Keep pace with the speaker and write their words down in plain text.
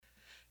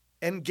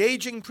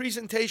engaging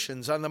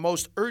presentations on the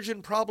most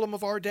urgent problem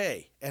of our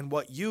day and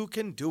what you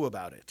can do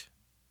about it.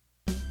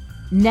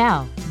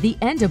 Now, the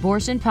End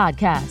Abortion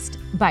Podcast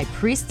by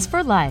Priests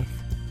for Life.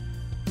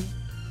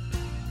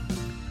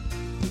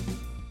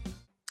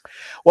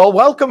 Well,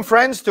 welcome,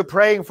 friends, to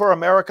Praying for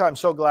America. I'm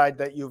so glad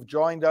that you've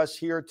joined us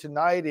here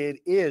tonight.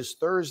 It is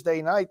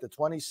Thursday night, the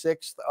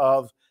 26th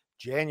of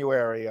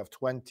January of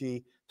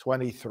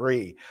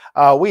 2023.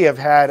 We have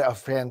had a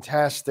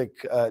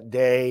fantastic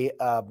day.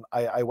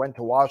 I went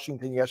to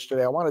Washington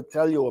yesterday. I want to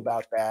tell you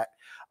about that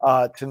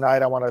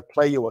tonight. I want to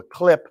play you a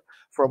clip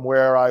from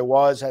where I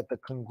was at the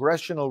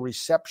congressional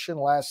reception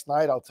last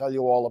night. I'll tell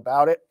you all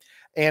about it.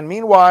 And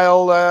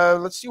meanwhile,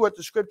 let's see what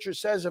the scripture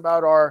says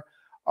about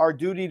our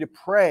duty to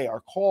pray,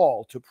 our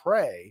call to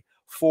pray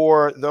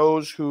for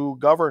those who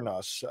govern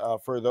us,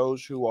 for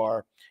those who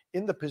are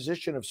in the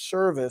position of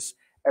service.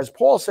 As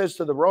Paul says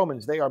to the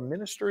Romans, they are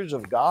ministers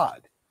of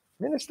God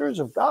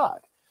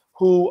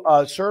who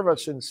serve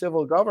us in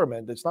civil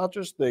government. It's not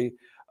just the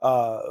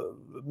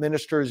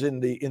ministers in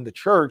the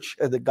church,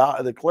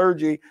 the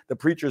clergy, the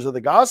preachers of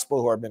the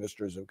gospel who are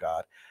ministers of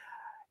God.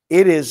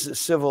 It is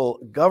civil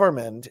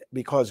government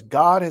because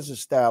God has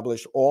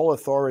established all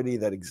authority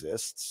that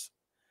exists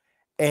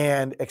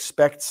and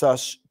expects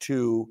us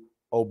to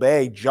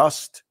obey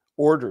just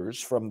orders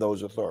from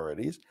those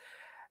authorities.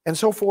 And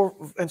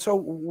so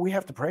we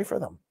have to pray for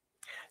them.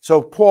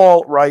 So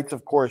Paul writes,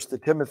 of course, to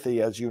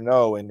Timothy, as you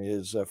know, in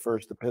his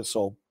first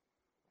epistle.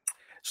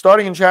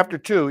 Starting in chapter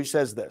 2, he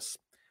says this: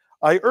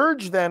 I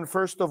urge then,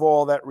 first of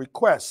all, that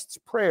requests,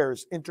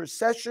 prayers,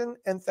 intercession,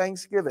 and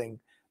thanksgiving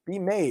be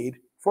made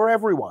for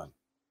everyone,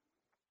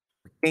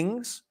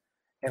 kings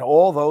and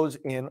all those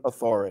in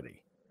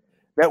authority,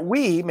 that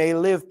we may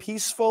live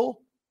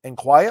peaceful and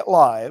quiet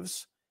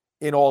lives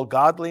in all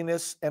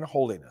godliness and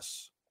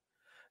holiness.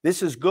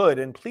 This is good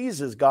and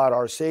pleases God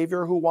our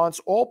Savior, who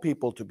wants all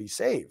people to be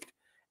saved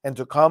and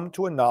to come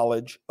to a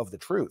knowledge of the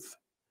truth.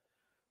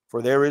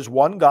 For there is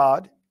one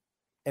God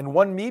and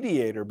one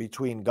mediator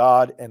between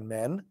God and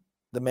men,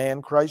 the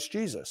man Christ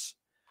Jesus,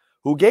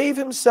 who gave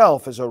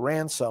himself as a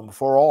ransom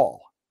for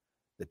all,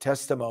 the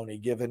testimony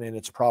given in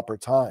its proper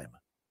time.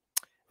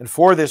 And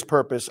for this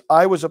purpose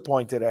I was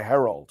appointed a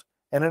herald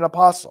and an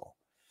apostle.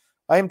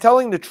 I am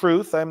telling the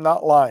truth, I am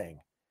not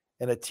lying,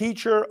 and a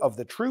teacher of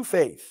the true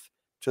faith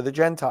to the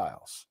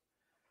Gentiles.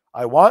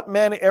 I want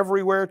men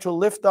everywhere to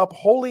lift up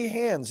holy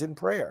hands in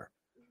prayer,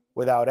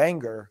 without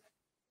anger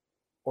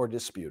or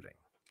disputing.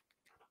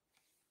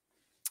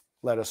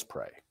 Let us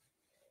pray.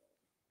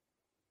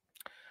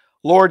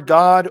 Lord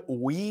God,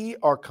 we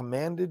are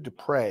commanded to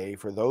pray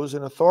for those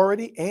in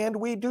authority, and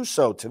we do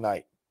so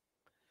tonight.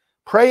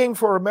 Praying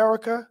for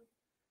America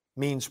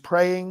means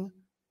praying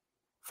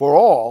for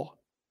all,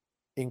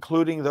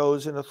 including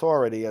those in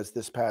authority, as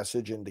this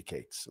passage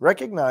indicates,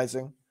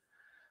 recognizing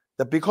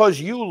that because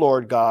you,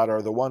 Lord God,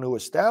 are the one who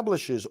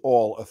establishes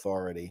all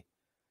authority,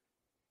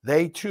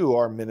 they too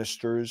are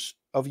ministers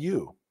of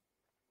you.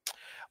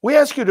 We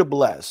ask you to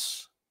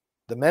bless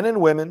the men and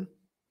women,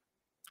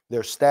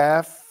 their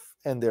staff,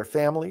 and their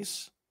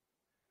families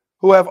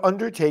who have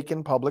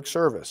undertaken public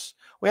service.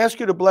 We ask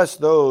you to bless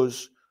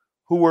those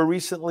who were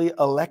recently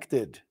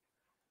elected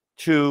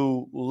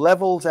to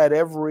levels at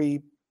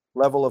every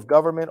level of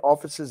government,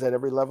 offices at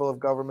every level of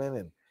government,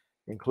 and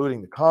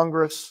including the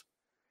Congress.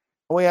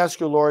 And we ask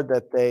you, Lord,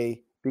 that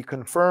they be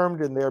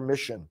confirmed in their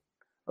mission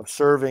of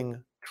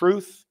serving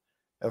truth,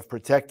 of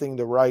protecting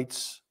the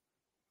rights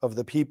of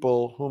the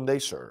people whom they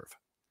serve.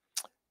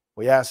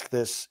 We ask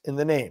this in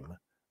the name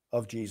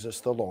of Jesus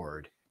the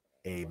Lord.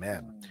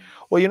 Amen.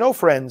 Well, you know,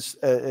 friends,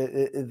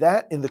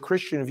 that in the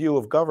Christian view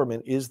of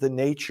government is the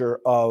nature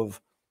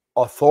of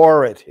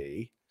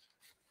authority.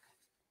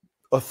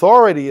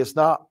 Authority is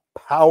not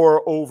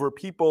power over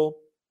people.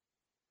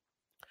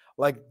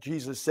 Like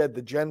Jesus said,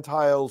 the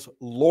Gentiles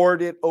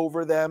lord it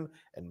over them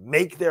and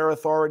make their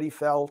authority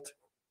felt.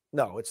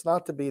 No, it's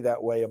not to be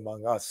that way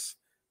among us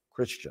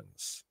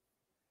Christians.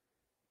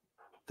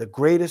 The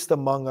greatest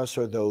among us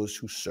are those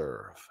who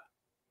serve.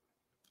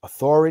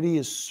 Authority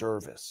is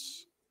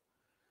service.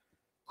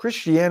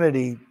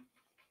 Christianity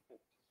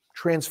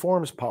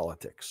transforms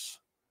politics.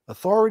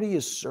 Authority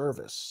is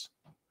service.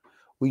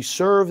 We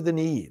serve the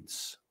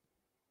needs.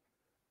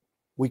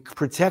 We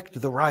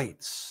protect the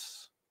rights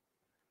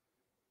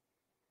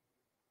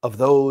of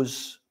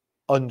those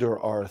under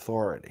our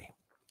authority.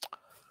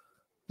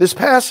 This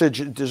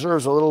passage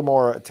deserves a little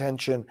more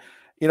attention.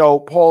 You know,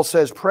 Paul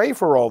says, pray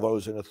for all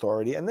those in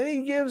authority, and then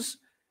he gives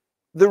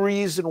the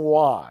reason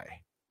why.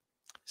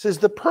 He says,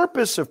 the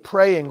purpose of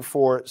praying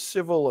for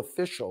civil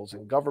officials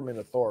and government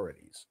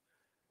authorities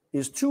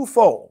is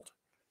twofold: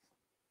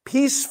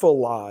 peaceful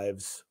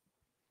lives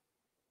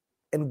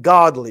and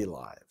godly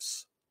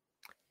lives.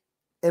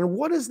 And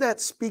what does that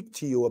speak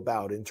to you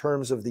about in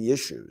terms of the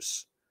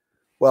issues?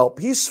 Well,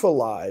 peaceful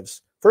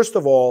lives, first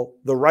of all,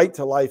 the right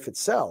to life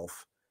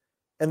itself,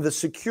 and the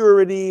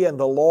security and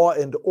the law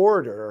and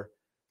order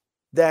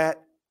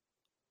that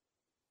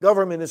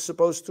government is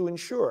supposed to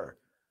ensure.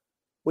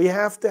 We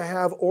have to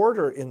have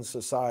order in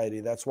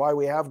society. That's why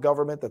we have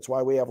government. That's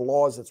why we have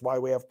laws. That's why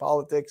we have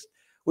politics.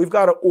 We've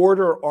got to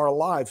order our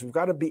lives. We've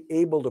got to be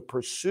able to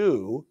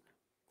pursue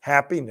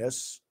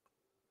happiness,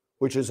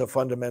 which is a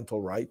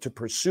fundamental right, to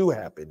pursue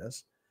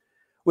happiness.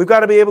 We've got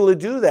to be able to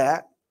do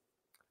that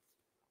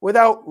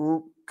without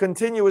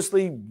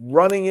continuously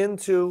running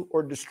into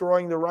or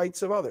destroying the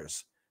rights of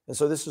others. And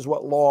so this is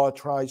what law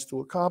tries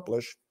to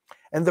accomplish.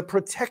 And the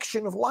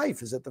protection of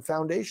life is at the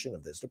foundation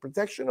of this. The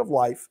protection of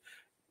life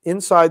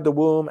inside the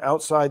womb,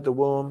 outside the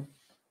womb,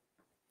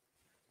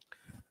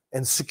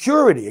 and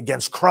security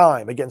against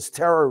crime, against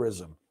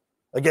terrorism,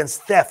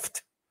 against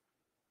theft.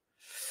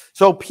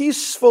 So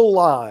peaceful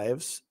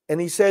lives, and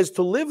he says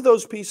to live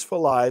those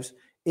peaceful lives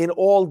in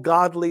all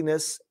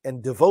godliness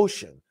and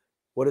devotion.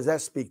 What does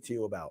that speak to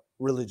you about?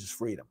 Religious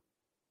freedom.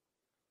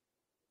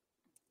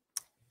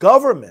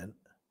 Government,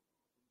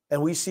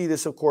 and we see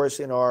this, of course,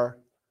 in our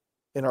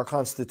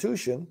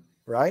Constitution,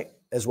 right,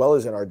 as well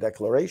as in our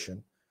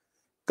Declaration.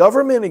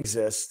 Government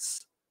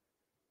exists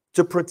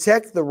to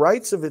protect the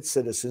rights of its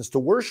citizens to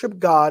worship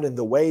God in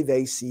the way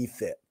they see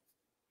fit.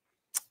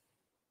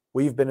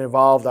 I've been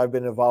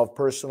involved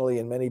personally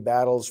in many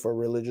battles for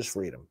religious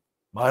freedom,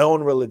 my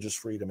own religious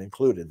freedom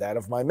included, that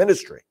of my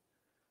ministry.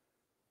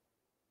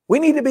 We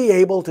need to be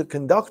able to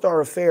conduct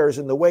our affairs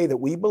in the way that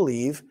we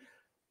believe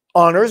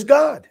honors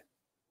God,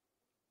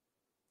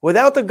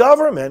 without the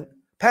government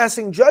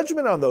passing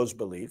judgment on those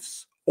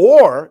beliefs,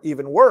 or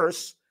even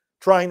worse,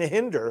 trying to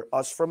hinder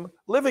us from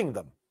living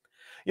them.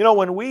 You know,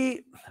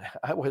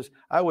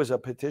 I was a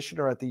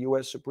petitioner at the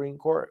U.S. Supreme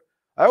Court.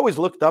 I always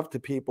looked up to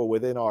people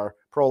within our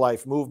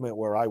pro-life movement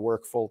where I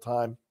work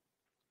full-time,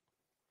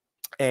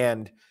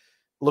 and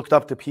looked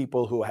up to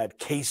people who had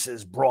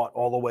cases brought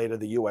all the way to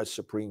the U.S.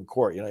 Supreme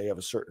Court. You know, you have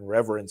a certain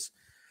reverence.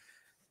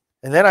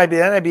 And then I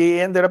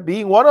ended up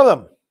being one of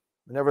them.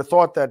 I never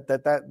thought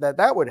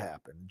that would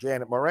happen.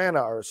 Janet Morana,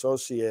 our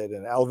associate,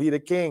 and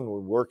Alveda King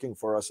were working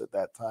for us at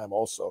that time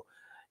also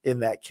in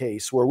that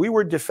case, where we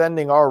were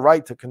defending our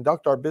right to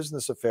conduct our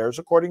business affairs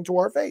according to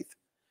our faith.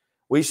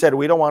 We said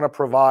we don't want to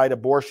provide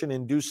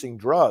abortion-inducing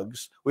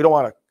drugs. We don't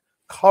want to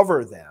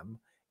cover them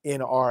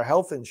in our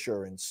health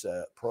insurance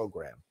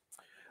program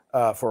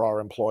for our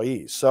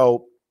employees.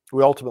 So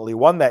we ultimately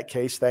won that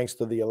case thanks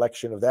to the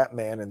election of that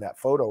man in that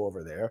photo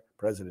over there,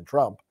 President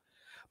Trump.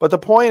 But the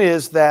point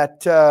is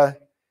that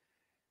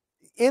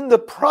in the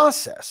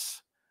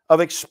process of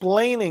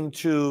explaining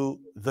to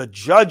the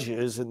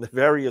judges in the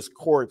various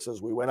courts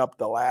as we went up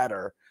the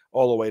ladder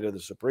all the way to the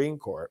Supreme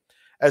Court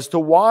as to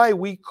why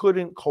we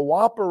couldn't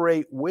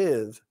cooperate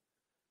with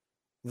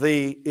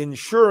the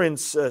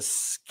insurance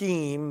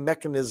scheme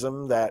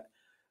mechanism that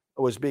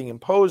was being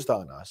imposed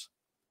on us,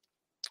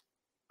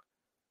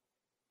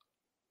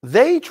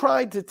 they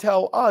tried to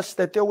tell us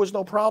that there was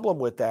no problem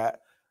with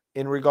that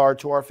in regard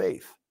to our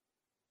faith.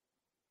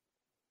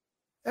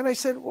 And I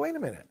said, wait a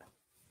minute.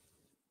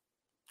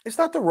 It's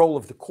not the role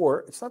of the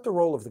court. It's not the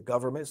role of the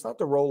government. It's not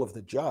the role of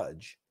the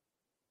judge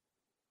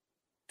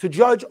to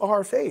judge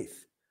our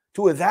faith,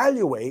 to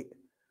evaluate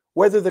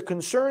whether the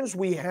concerns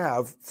we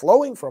have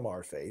flowing from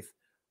our faith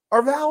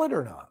are valid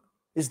or not.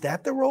 Is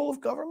that the role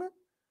of government?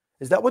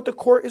 Is that what the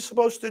court is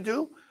supposed to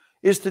do?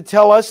 Is to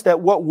tell us that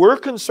what we're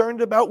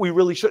concerned about, we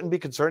really shouldn't be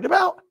concerned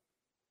about?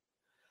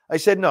 I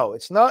said, no,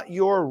 it's not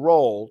your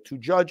role to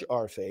judge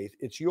our faith.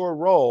 It's your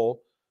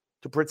role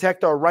to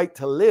protect our right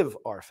to live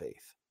our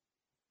faith.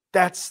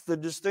 That's the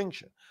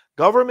distinction.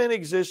 Government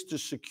exists to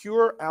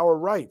secure our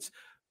rights,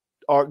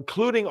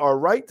 including our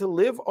right to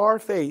live our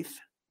faith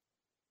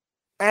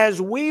as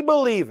we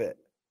believe it,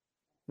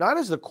 not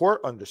as the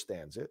court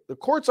understands it. The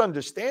court's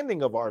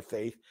understanding of our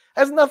faith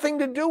has nothing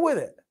to do with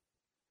it.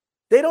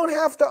 They don't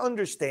have to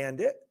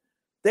understand it.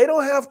 They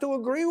don't have to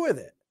agree with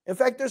it. In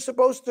fact, they're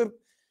supposed to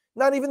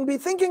not even be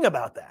thinking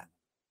about that.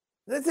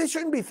 They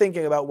shouldn't be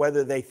thinking about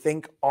whether they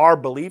think our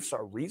beliefs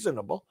are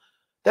reasonable.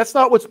 That's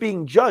not what's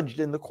being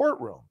judged in the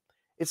courtroom.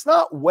 It's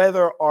not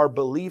whether our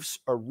beliefs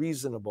are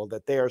reasonable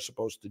that they are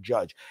supposed to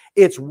judge.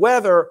 It's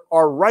whether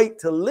our right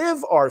to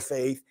live our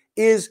faith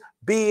is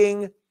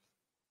being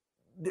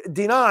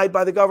denied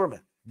by the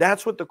government.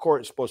 That's what the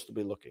court is supposed to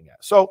be looking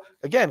at. So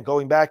again,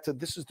 going back to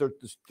this is the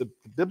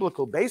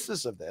biblical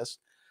basis of this.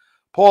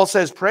 Paul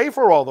says, pray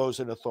for all those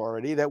in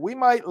authority that we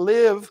might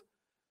live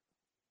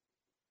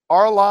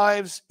our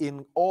lives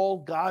in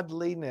all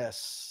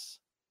godliness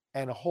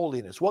and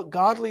holiness. What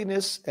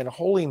godliness and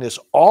holiness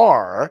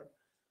are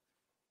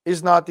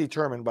is not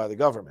determined by the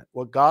government.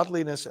 What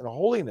godliness and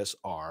holiness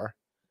are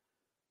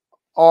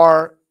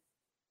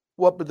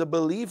what the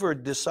believer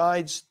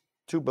decides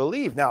to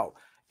believe. Now,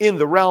 in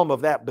the realm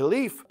of that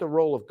belief, the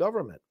role of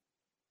government.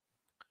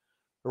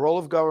 The role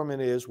of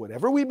government is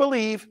whatever we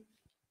believe,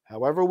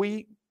 however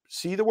we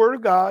see the Word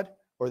of God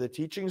or the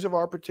teachings of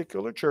our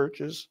particular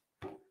churches,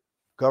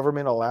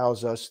 government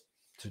allows us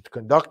to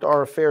conduct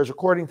our affairs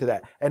according to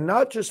that. And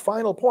not just,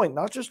 final point,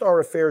 not just our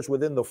affairs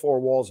within the four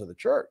walls of the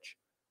church,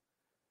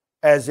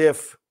 as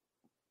if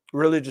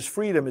religious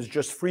freedom is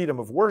just freedom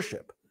of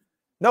worship.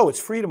 No, it's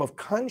freedom of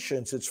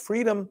conscience. It's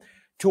freedom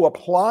to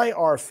apply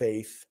our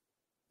faith,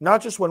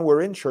 not just when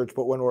we're in church,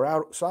 but when we're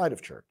outside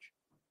of church.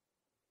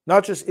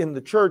 Not just in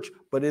the church,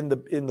 but in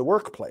the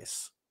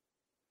workplace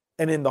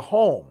and in the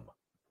home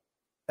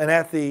and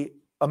at the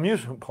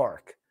amusement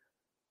park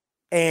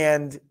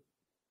and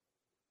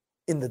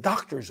in the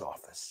doctor's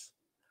office,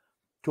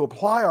 to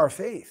apply our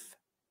faith.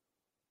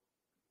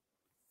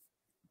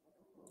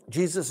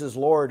 Jesus is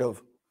Lord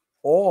of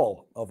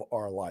all of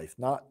our life,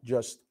 not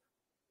just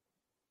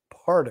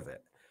part of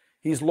it.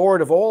 He's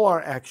Lord of all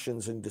our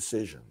actions and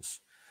decisions.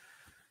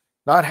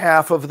 Not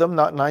half of them,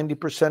 not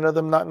 90% of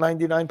them, not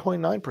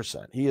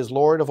 99.9%. He is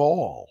Lord of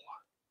all.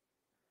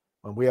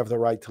 And we have the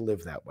right to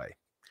live that way.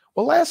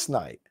 Well, last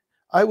night,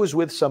 I was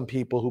with some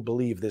people who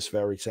believe this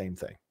very same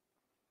thing.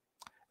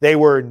 They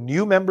were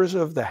new members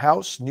of the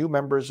House, new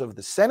members of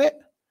the Senate,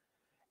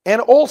 and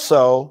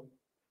also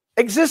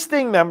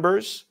existing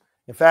members.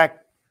 In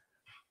fact,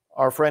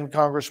 our friend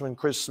Congressman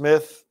Chris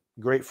Smith,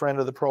 great friend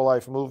of the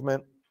pro-life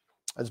movement,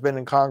 has been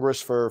in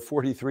Congress for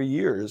 43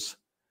 years.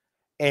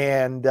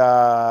 And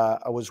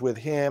I was with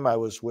him. I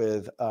was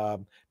with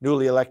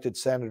newly elected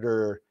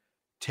Senator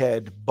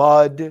Ted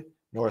Budd,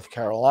 North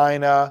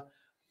Carolina.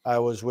 I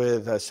was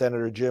with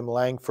Senator Jim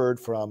Langford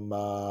from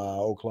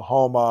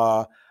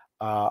Oklahoma.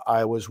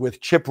 I was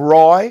with Chip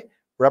Roy,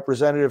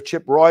 Representative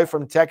Chip Roy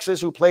from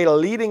Texas, who played a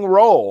leading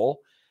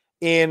role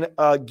in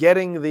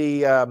getting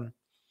the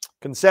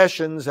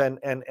concessions and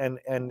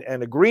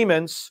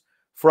agreements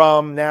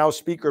from now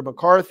Speaker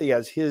McCarthy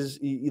as his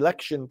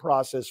election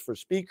process for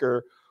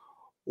Speaker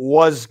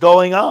was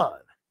going on.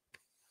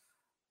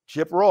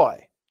 Chip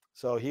Roy.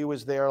 So he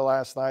was there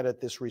last night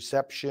at this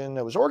reception.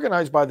 It was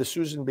organized by the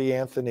Susan B.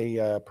 Anthony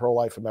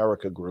Pro-Life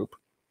America group,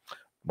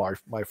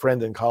 my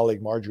friend and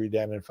colleague Marjorie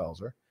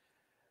Dannenfelser,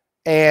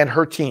 and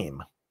her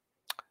team.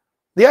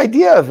 The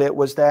idea of it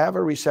was to have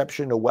a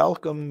reception to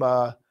welcome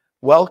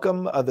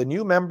the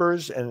new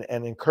members and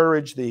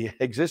encourage the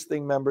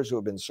existing members who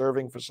have been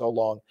serving for so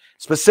long,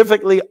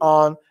 specifically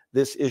on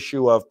this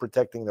issue of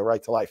protecting the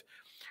right to life.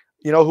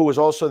 You know who was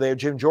also there?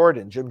 Jim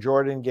Jordan. Jim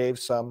Jordan gave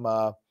some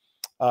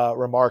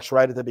remarks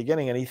right at the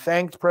beginning, and he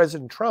thanked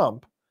President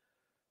Trump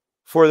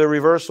for the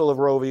reversal of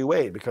Roe v.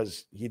 Wade,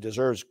 because he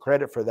deserves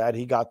credit for that.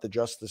 He got the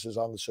justices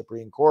on the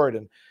Supreme Court,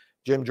 and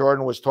Jim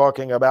Jordan was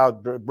talking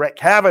about Brett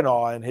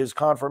Kavanaugh and his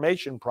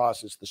confirmation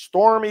process, the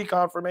stormy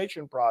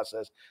confirmation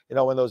process,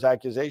 when those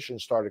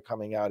accusations started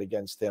coming out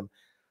against him.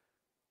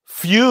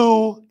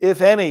 Few,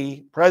 if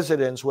any,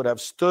 presidents would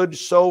have stood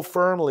so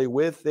firmly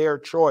with their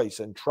choice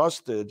and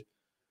trusted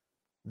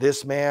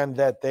this man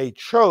that they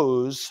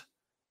chose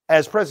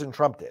as President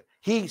Trump did.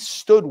 He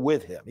stood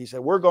with him. He said,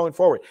 we're going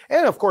forward.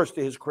 And of course,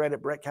 to his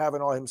credit, Brett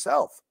Kavanaugh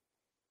himself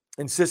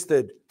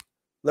insisted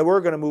that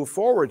we're going to move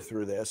forward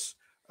through this.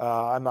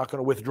 I'm not going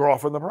to withdraw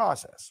from the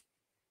process.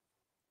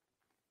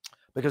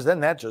 Because then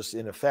that just,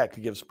 in effect,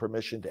 gives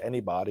permission to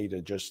anybody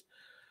to just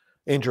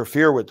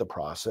interfere with the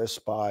process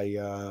by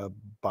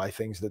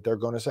things that they're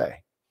going to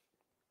say.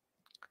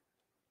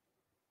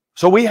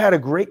 So we had a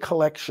great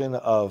collection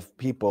of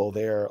people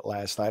there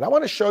last night. I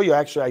want to show you,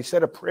 actually, I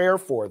said a prayer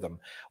for them.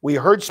 We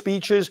heard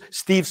speeches.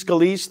 Steve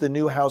Scalise, the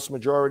new House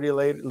Majority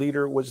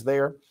Leader, was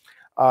there.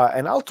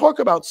 And I'll talk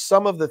about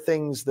some of the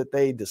things that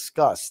they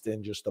discussed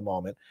in just a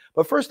moment.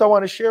 But first, I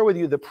want to share with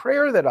you the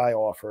prayer that I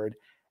offered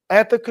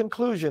at the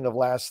conclusion of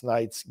last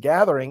night's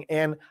gathering.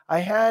 And I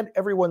had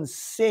everyone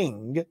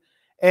sing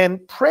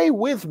and pray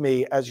with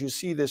me as you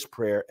see this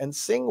prayer, and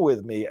sing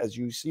with me as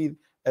you see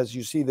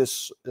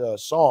this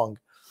song.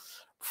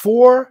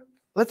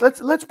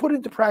 Let's put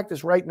into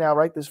practice right now,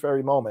 right this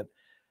very moment,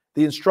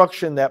 the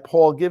instruction that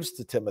Paul gives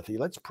to Timothy.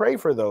 Let's pray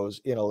for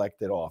those in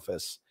elected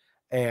office.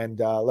 And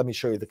let me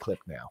show you the clip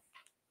now.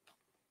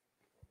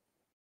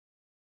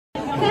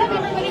 I'm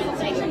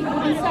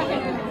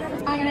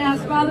going to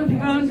ask Father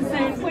Pagone to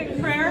say a quick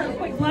prayer, a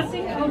quick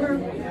blessing over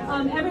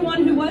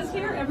everyone who was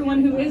here,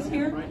 everyone who is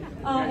here,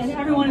 and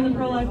everyone in the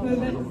pro-life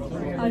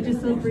movement.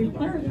 Just a brief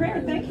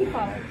prayer. Thank you,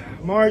 Father.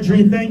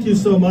 Marjorie, thank you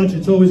so much.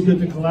 It's always good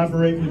to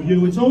collaborate with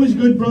you. It's always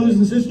good, brothers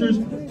and sisters,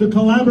 to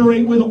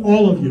collaborate with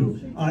all of you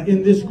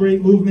in this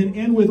great movement,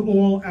 and with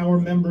all our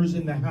members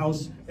in the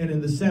House and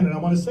in the Senate. I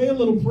want to say a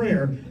little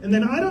prayer, and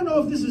then I don't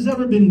know if this has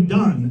ever been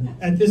done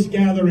at this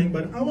gathering,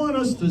 but I want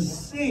us to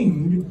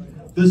sing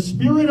 "The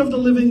Spirit of the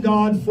Living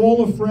God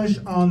Fall Afresh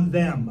on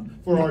Them,"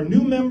 for our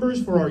new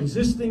members, for our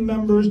existing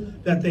members,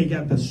 that they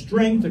get the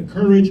strength, the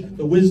courage,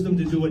 the wisdom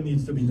to do what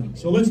needs to be done.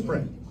 So let's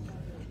pray.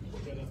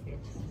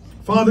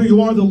 Father,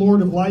 you are the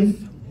Lord of life.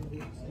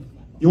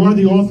 You are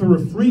the author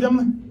of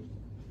freedom.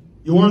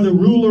 You are the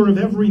ruler of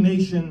every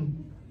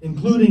nation,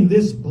 including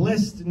this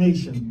blessed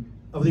nation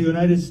of the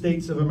United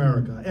States of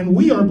America. And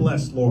we are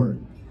blessed, Lord,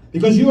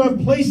 because you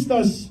have placed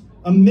us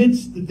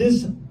amidst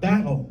this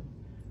battle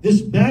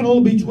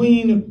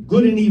between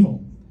good and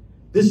evil,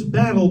 this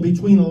battle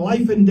between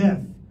life and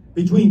death,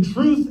 between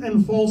truth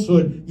and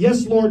falsehood.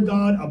 Yes, Lord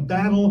God, a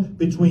battle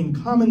between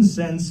common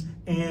sense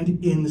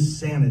and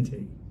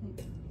insanity.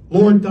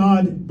 Lord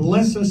God,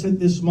 bless us at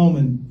this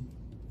moment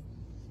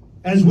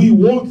as we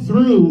walk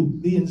through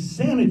the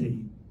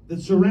insanity that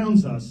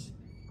surrounds us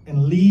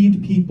and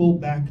lead people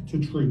back to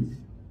truth.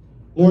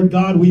 Lord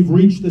God, we've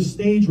reached the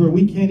stage where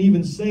we can't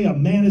even say a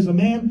man is a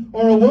man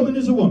or a woman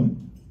is a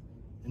woman.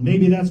 And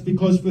maybe that's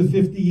because for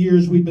 50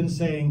 years we've been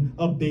saying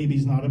a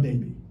baby's not a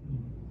baby.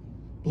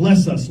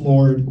 Bless us,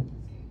 Lord,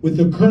 with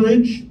the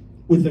courage,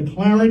 with the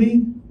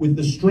clarity, with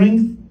the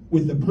strength,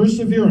 with the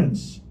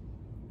perseverance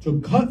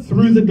to cut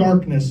through the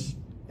darkness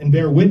and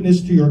bear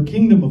witness to your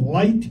kingdom of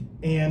light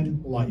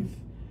and life.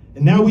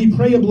 And now we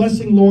pray a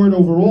blessing, Lord,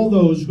 over all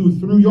those who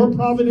through your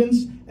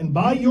providence and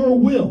by your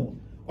will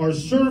are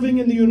serving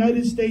in the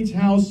United States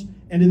House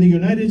and in the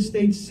United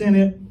States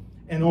Senate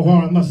and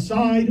are on the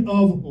side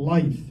of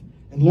life.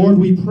 And Lord,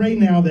 we pray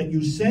now that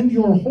you send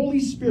your Holy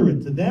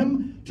Spirit to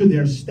them, to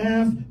their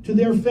staff, to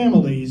their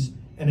families,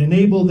 and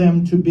enable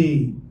them to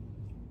be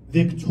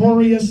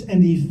victorious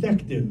and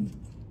effective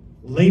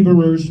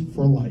laborers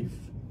for life.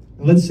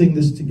 And let's sing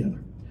this together.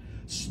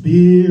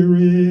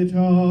 Spirit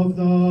of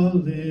the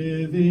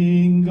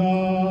living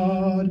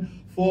God,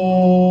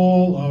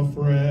 fall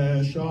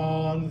afresh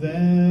on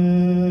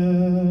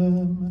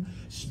them.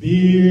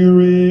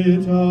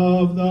 Spirit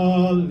of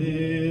the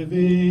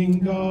living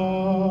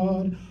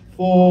God,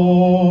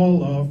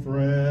 fall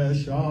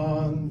afresh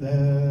on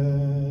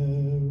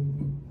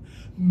them.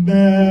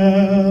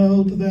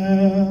 Melt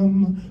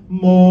them,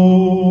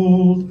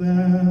 mold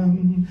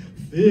them,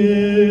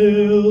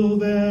 fill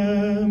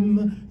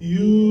them,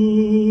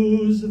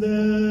 use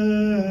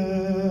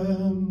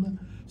them.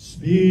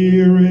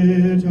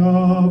 Spirit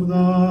of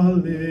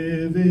the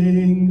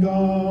living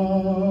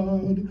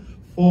God,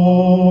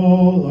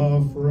 fall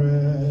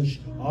afresh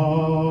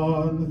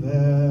on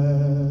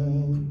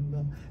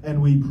them.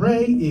 And we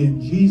pray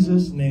in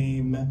Jesus'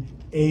 name,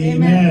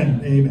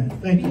 amen. Amen.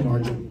 Thank you,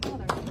 Margie.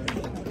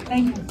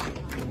 Thank you.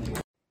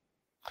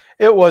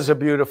 It was a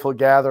beautiful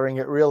gathering.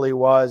 It really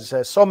was.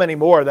 So many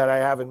more that I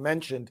haven't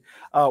mentioned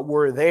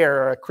were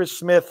there. Chris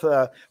Smith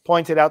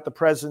pointed out the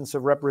presence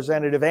of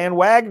Representative Ann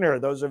Wagner.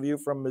 Those of you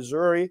from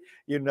Missouri,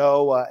 you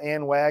know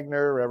Ann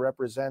Wagner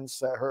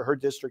represents, her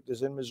district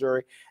is in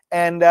Missouri.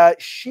 And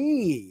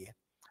she,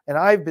 and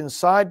I've been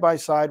side by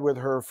side with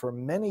her for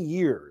many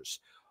years,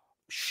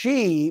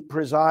 she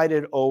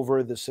presided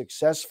over the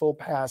successful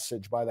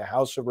passage by the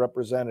House of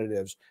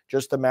Representatives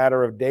just a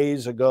matter of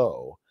days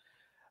ago,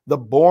 the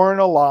Born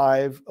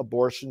Alive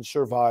Abortion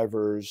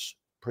Survivors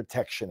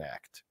Protection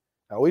Act.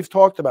 Now, we've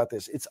talked about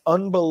this. It's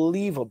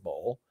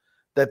unbelievable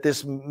that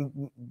this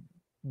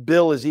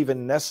bill is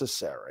even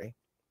necessary,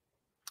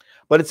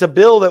 but it's a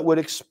bill that would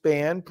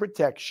expand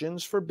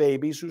protections for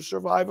babies who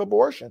survive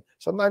abortion.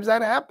 Sometimes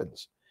that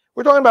happens.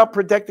 We're talking about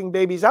protecting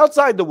babies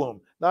outside the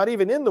womb, not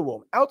even in the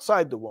womb,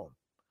 outside the womb,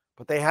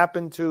 but they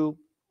happen to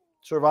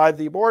survive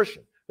the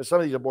abortion. Because some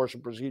of these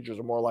abortion procedures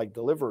are more like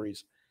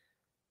deliveries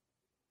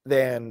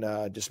than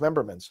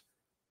dismemberments.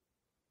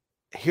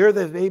 Here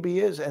the baby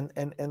is,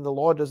 and the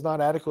law does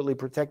not adequately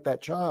protect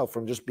that child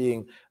from just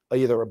being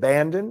either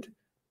abandoned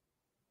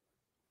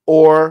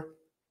or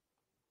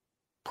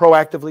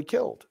proactively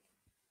killed.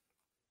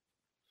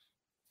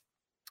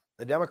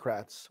 The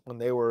Democrats, when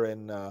they were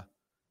in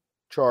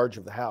charge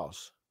of the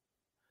House,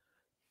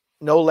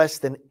 no less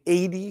than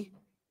 80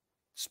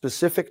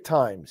 specific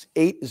times,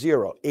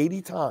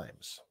 80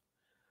 times,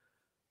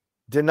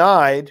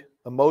 denied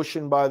a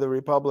motion by the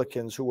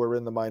Republicans who were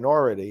in the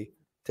minority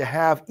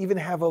to even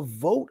have a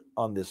vote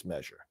on this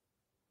measure.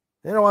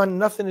 They don't want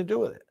nothing to do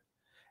with it.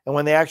 And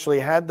when they actually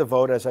had the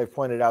vote, as I've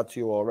pointed out to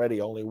you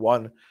already, only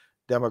one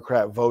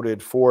Democrat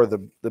voted for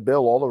the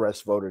bill. All the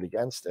rest voted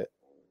against it.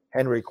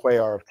 Henry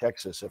Cuellar of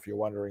Texas, if you're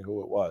wondering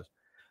who it was.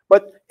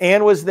 But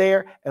Ann was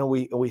there, and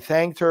we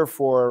thanked her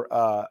for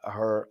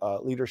her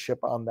leadership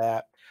on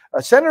that.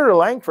 Senator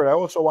Lankford, I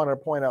also wanted to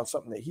point out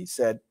something that he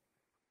said.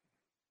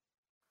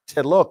 He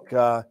said, look,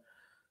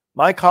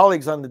 my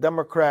colleagues on the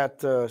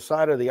Democrat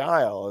side of the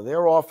aisle,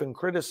 they're often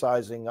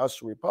criticizing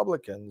us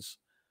Republicans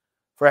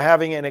for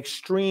having an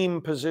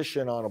extreme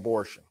position on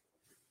abortion.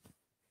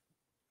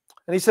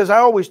 And he says, I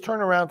always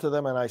turn around to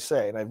them and I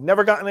say, and I've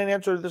never gotten an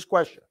answer to this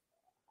question,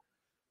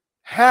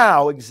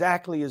 how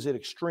exactly is it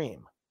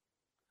extreme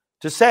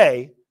to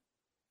say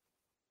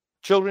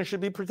children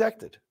should be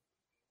protected?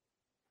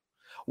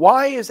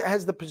 Why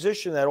has the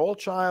position that all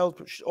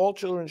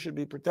children should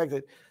be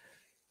protected,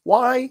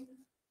 why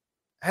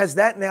has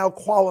that now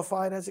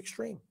qualified as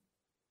extreme?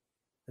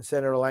 And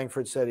Senator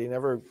Lankford said he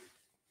never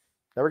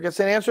gets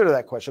an answer to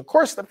that question. Of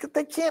course,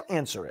 they can't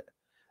answer it.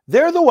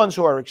 They're the ones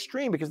who are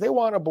extreme because they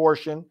want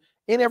abortion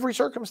in every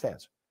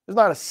circumstance. There's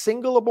not a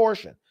single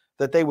abortion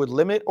that they would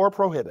limit or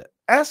prohibit.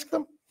 Ask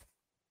them.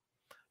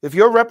 If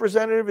your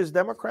representative is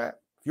Democrat,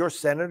 if your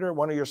senator,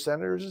 one of your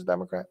senators is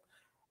Democrat,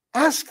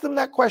 ask them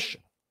that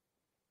question.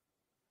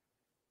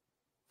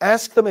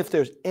 Ask them if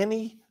there's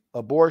any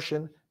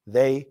abortion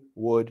they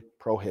would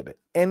prohibit,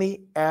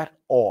 any at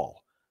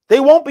all. They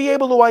won't be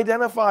able to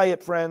identify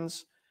it,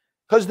 friends,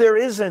 because there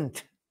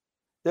isn't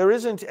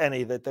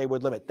any that they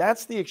would limit.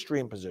 That's the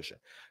extreme position,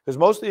 because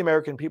most of the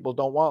American people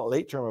don't want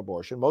late-term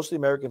abortion. Most of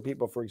the American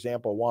people, for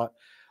example, want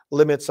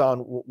limits on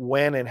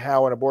when and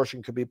how an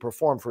abortion could be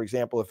performed. For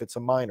example, if it's a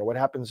minor, what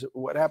happens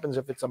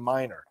if it's a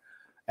minor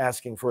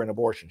asking for an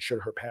abortion?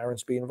 Should her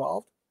parents be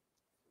involved?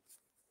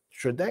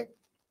 Should they?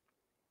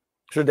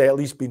 Should they at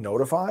least be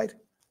notified,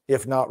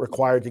 if not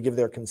required to give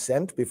their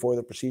consent before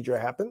the procedure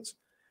happens?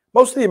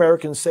 Most of the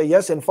Americans say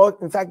yes. In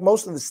fact,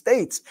 most of the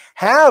states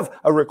have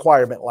a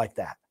requirement like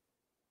that.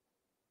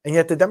 And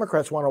yet the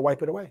Democrats want to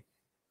wipe it away.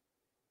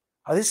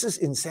 This is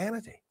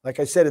insanity. Like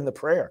I said in the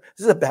prayer,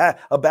 this is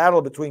a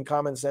battle between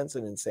common sense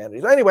and insanity.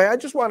 So anyway, I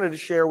just wanted to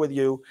share with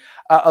you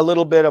a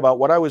little bit about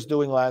what I was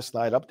doing last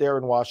night up there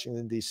in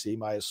Washington, D.C.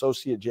 My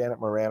associate, Janet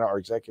Morana, our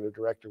executive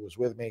director, was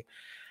with me.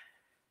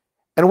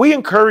 And we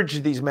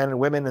encouraged these men and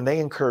women, and they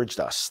encouraged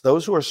us.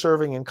 Those who are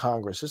serving in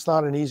Congress, it's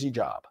not an easy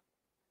job.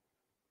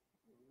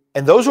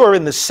 And those who are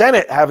in the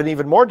Senate have an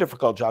even more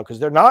difficult job because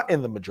they're not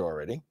in the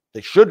majority.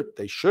 They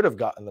should have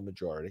gotten the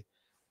majority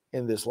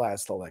in this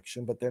last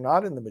election, but they're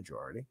not in the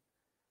majority.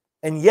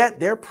 And yet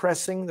they're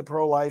pressing the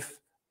pro-life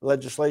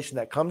legislation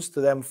that comes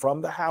to them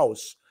from the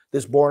House.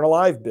 This Born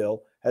Alive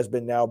bill has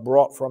been now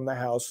brought from the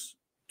House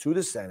to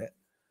the Senate.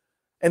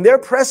 And they're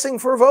pressing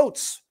for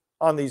votes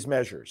on these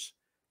measures.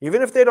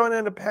 Even if they don't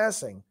end up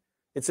passing,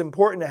 it's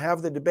important to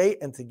have the debate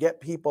and to get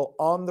people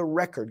on the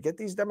record, get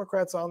these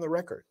Democrats on the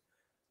record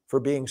for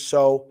being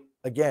so,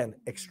 again,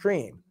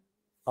 extreme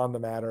on the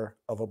matter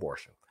of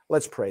abortion.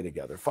 Let's pray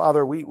together.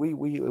 Father,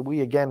 we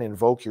again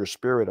invoke your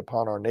spirit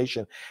upon our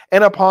nation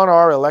and upon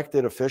our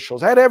elected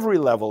officials at every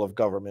level of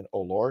government,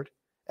 O Lord,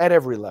 at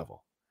every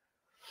level.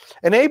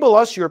 Enable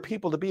us, your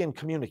people, to be in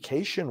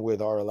communication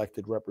with our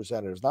elected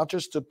representatives, not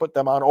just to put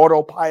them on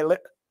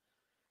autopilot.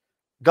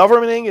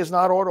 Governing is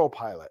not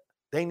autopilot.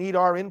 They need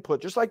our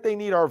input, just like they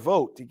need our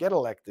vote to get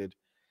elected.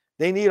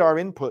 They need our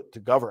input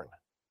to govern.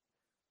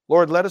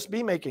 Lord, let us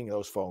be making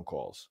those phone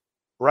calls,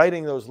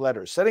 writing those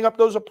letters, setting up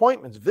those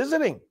appointments,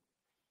 visiting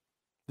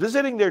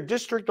their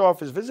district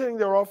office, visiting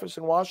their office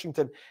in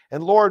Washington.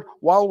 And Lord,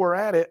 while we're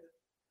at it,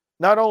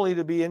 not only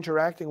to be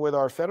interacting with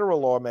our federal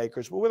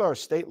lawmakers, but with our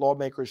state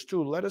lawmakers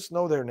too. Let us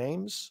know their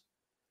names.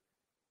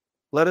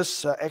 Let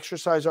us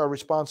exercise our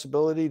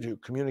responsibility to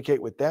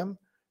communicate with them,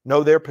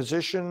 know their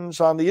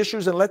positions on the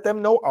issues, and let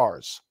them know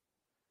ours.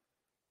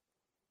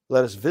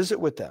 Let us visit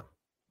with them.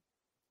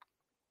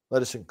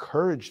 Let us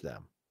encourage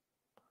them.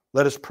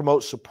 Let us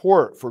promote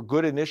support for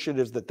good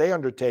initiatives that they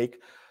undertake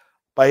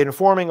by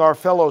informing our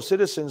fellow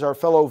citizens, our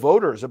fellow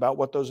voters about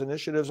what those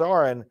initiatives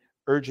are and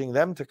urging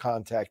them to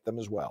contact them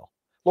as well.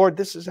 Lord,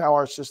 this is how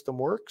our system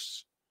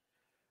works.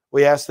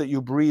 We ask that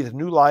you breathe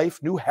new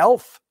life, new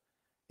health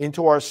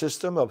into our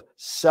system of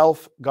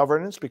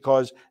self-governance,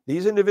 because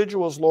these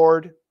individuals,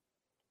 Lord,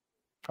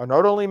 are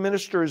not only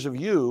ministers of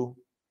you,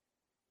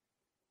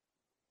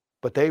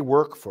 but they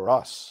work for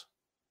us,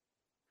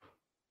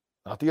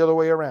 not the other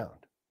way around.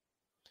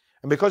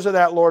 And because of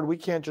that, Lord, we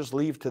can't just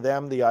leave to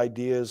them the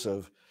ideas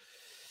of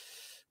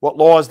what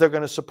laws they're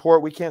going to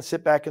support. We can't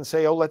sit back and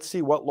say, oh, let's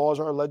see what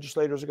laws our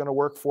legislators are going to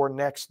work for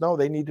next. No,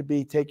 they need to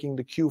be taking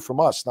the cue from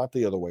us, not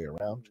the other way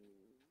around.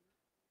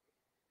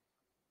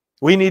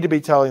 We need to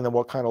be telling them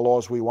what kind of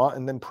laws we want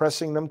and then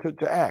pressing them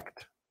to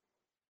act.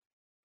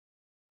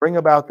 Bring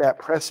about that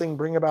pressing,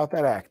 bring about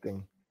that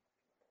acting,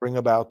 bring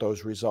about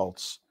those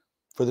results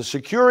for the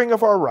securing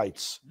of our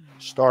rights,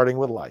 starting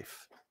with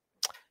life.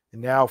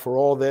 And now for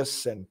all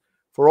this and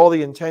for all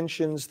the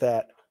intentions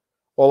that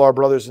all our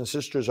brothers and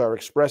sisters are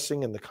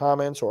expressing in the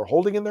comments or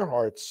holding in their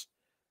hearts,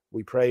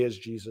 we pray as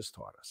Jesus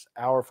taught us.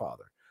 Our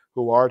Father,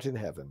 who art in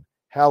heaven,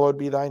 hallowed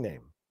be thy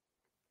name.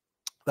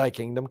 Thy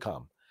kingdom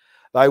come.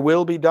 Thy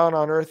will be done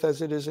on earth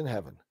as it is in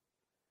heaven.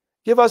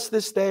 Give us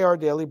this day our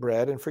daily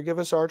bread, and forgive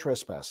us our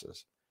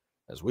trespasses,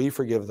 as we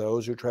forgive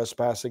those who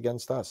trespass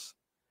against us.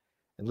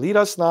 And lead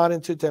us not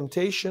into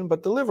temptation,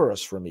 but deliver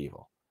us from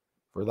evil.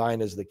 For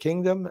thine is the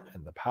kingdom,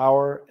 and the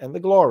power, and the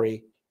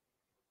glory,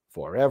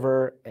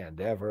 forever and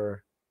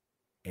ever.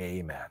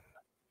 Amen.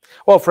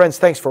 Well, friends,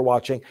 thanks for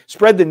watching.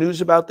 Spread the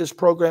news about this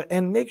program,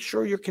 and make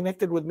sure you're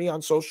connected with me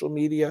on social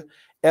media,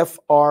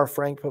 Fr.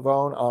 Frank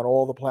Pavone on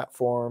all the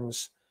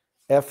platforms,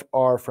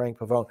 Fr. Frank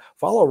Pavone.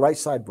 Follow Right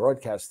Side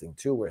Broadcasting,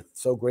 too. We're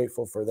so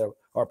grateful for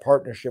our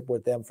partnership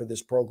with them for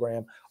this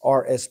program,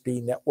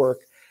 RSB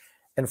Network.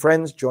 And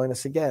friends, join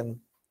us again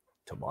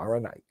tomorrow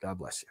night. God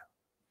bless you.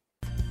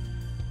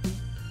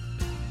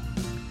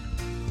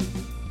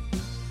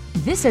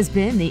 This has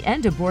been the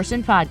End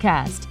Abortion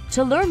Podcast.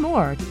 To learn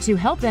more, to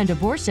help end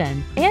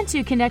abortion, and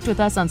to connect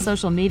with us on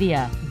social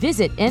media,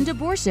 visit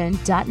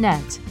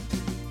endabortion.net.